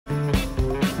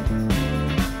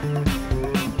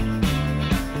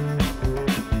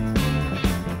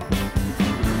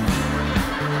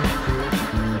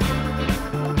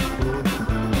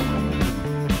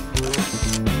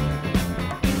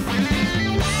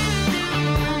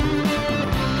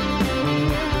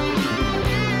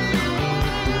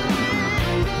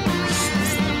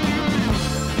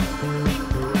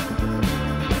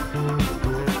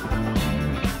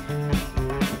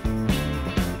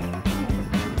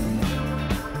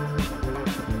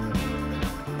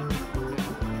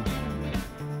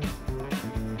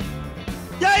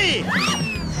aí?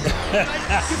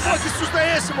 Que susto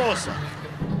é esse, moça?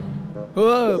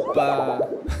 Opa!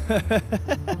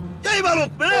 E aí, maluco,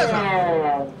 beleza?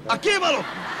 Aqui, maluco?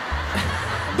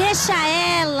 Deixa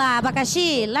ela,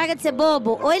 abacaxi. Larga de ser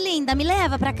bobo. Oi, linda, me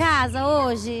leva pra casa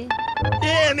hoje.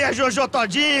 Ê, minha Jojo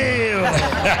Todinho!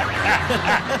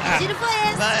 Que tiro foi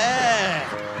esse? É.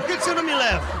 Por que você não me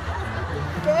leva?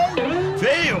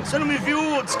 Veio? Você não me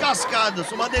viu descascado. Eu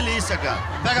sou uma delícia, cara.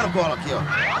 Pega no colo aqui, ó.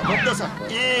 Vamos dançar.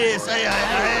 Isso, aí.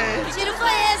 Que tiro foi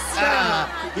esse?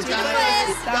 Que tiro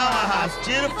foi esse? Calma,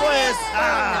 tiro foi esse?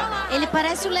 Ele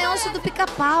parece o Leôncio do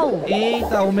Pica-Pau.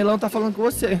 Eita, o melão tá falando com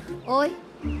você. Oi?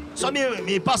 Só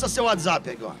me passa seu WhatsApp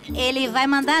aqui, ó. Ele vai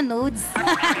mandar nudes.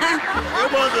 Eu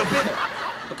mando.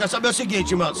 Eu quero saber o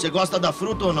seguinte, mano. Você gosta da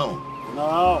fruta ou não?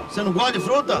 Não. Você não gosta de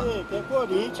fruta? Sim, tem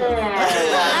Corinthians.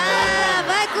 Ah,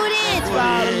 vai,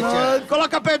 Corinthians.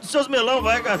 Coloca perto dos seus melão,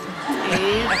 vai, gata.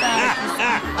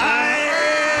 Aê!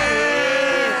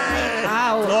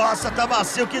 Nossa, tá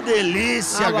macio, que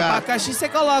delícia, O gata. abacaxi você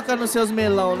coloca nos seus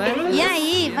melão, né? E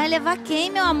aí, vai levar quem,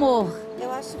 meu amor?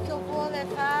 Eu acho que eu vou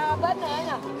levar a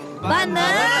banana.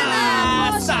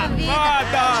 Banana! Poxa vida!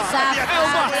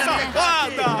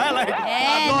 Safada! Ela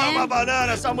É, Adora né? uma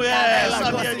banana, essa mulher.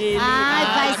 Ai,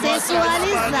 vai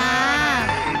sensualizar.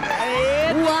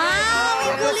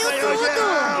 Uau, engoliu tudo.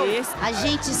 A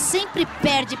gente sempre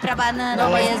perde pra banana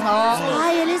mesmo. Ó.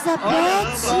 Ai, Elizabeth.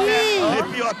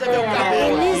 Arrepiou até meu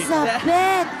cabelo.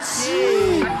 Elizabeth.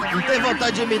 Não tem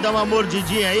vontade de me dar uma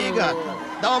mordidinha aí, gata?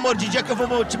 Dá uma mordidinha que eu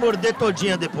vou te morder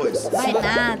todinha depois. Vai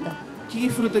nada. Que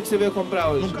fruta que você veio comprar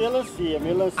hoje? Melancia.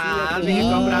 Ah, veio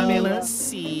comprar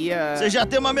melancia. Você já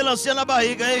tem uma melancia na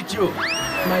barriga, hein, tio?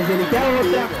 Mas ele quer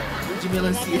outra de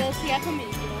melancia. Melancia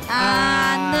comigo.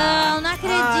 Não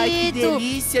acredito. Ai, que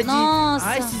delícia de... Nossa.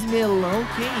 Ai, esses melão,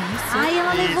 que isso? Ai,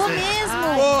 ela levou Isso, mesmo.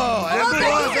 Pô, é Volta aqui,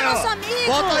 gulosa, nosso ó. amigo.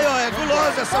 Volta aí, ó, é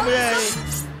gulosa essa mulher, hein?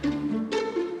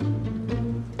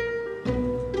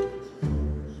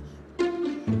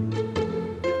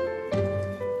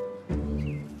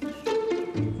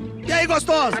 E aí,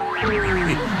 gostosa?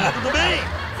 Tudo bem?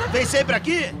 Vem sempre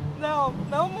aqui? Não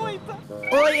muito.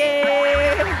 Oiê!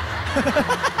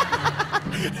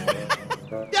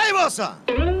 E aí, moça?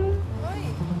 Oi.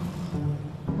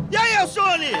 E aí,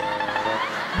 Alcione?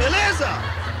 Beleza?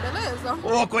 Beleza.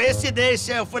 Ô,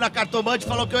 coincidência, eu fui na cartomante e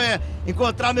falou que eu ia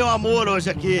encontrar meu amor hoje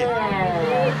aqui.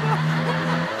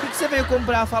 O que você veio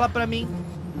comprar? Fala pra mim.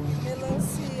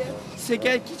 Melancia. Você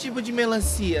quer que tipo de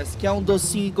melancia? Você quer um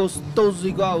docinho gostoso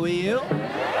igual eu?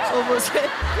 Ou você...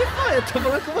 Que foi? Eu tô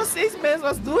falando com vocês mesmo,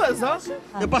 as duas, ó.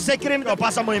 Eu passei creme... Ó,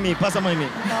 passa a mão em mim, passa a mão em mim.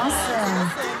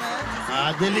 Nossa.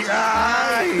 Ah, delícia.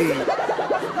 Ai!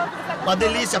 Uma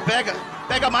delícia, pega.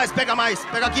 Pega mais, pega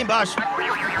aqui embaixo.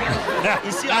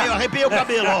 Aí, eu arrepiei o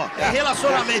cabelo, ó. É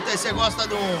relacionamento aí, você gosta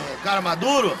de um cara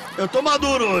maduro? Eu tô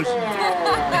maduro hoje.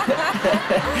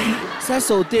 Você é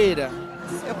solteira?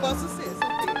 Eu posso ser.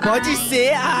 Pode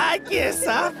ser. Ai, que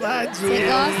safadinha. Você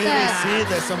gosta?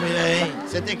 Merecida essa mulher, hein?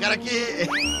 Você tem cara que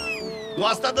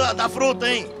gosta da fruta,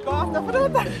 hein?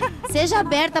 Seja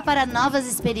aberta para novas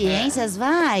experiências,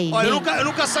 vai. Ó, eu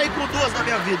nunca saí com duas na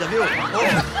minha vida, viu?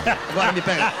 Oh, agora me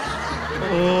pega.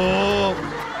 Oh,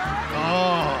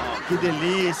 que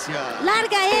delícia.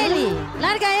 Larga ele.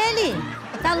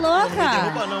 Tá Não louca? me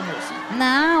derruba não, moça.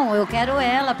 Não, eu quero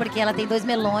ela, porque ela tem 2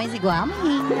 melões igual a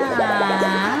minha.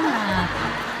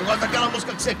 Eu gosto daquela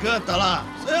música que você canta lá.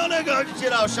 Você é o legal de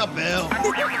tirar o chapéu.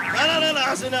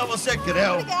 Não, senão você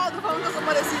creu. Obrigado, falando que eu sou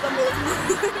parecida mesmo.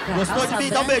 Gostou de mim?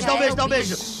 Dá um beijo, dá um beijo, dá um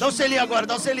beijo. Dá um selinho agora,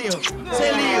 dá um selinho.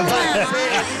 Selinho, vai.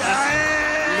 Selinho.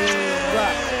 Aê!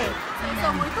 Eu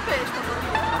sou muito besta,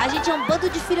 A gente é um bando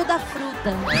de filho da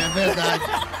fruta. É verdade.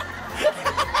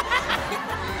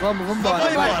 Vamos embora.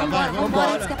 Vamos embora, vai, Vambora,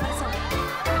 antes que apareça